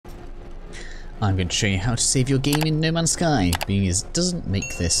I'm going to show you how to save your game in No Man's Sky, being as it doesn't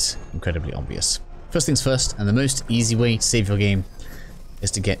make this incredibly obvious. First things first, and the most easy way to save your game is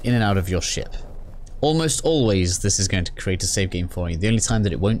to get in and out of your ship. Almost always this is going to create a save game for you. The only time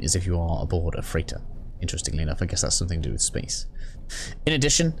that it won't is if you are aboard a freighter. Interestingly enough, I guess that's something to do with space. In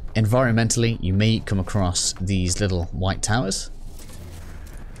addition, environmentally, you may come across these little white towers.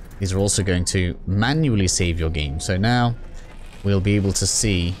 These are also going to manually save your game. So now we'll be able to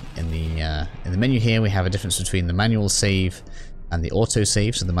see in the menu here, we have a difference between the manual save and the auto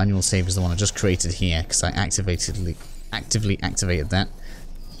save. So the manual save is the one I just created here because I actively activated that.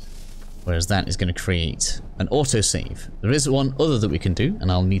 Whereas that is going to create an auto save. There is one other that we can do,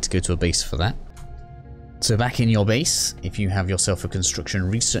 and I'll need to go to a base for that. So back in your base, if you have yourself a construction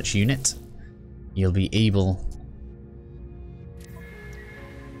research unit, you'll be able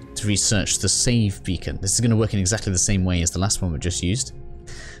to research the save beacon. This is going to work in exactly the same way as the last one we just used.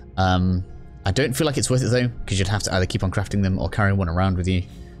 I don't feel like it's worth it though, because you'd have to either keep on crafting them or carry one around with you,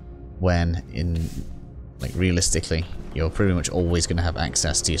 when like realistically, you're pretty much always going to have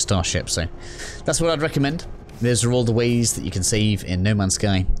access to your starship. So that's what I'd recommend. Those are all the ways that you can save in No Man's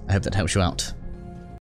Sky. I hope that helps you out.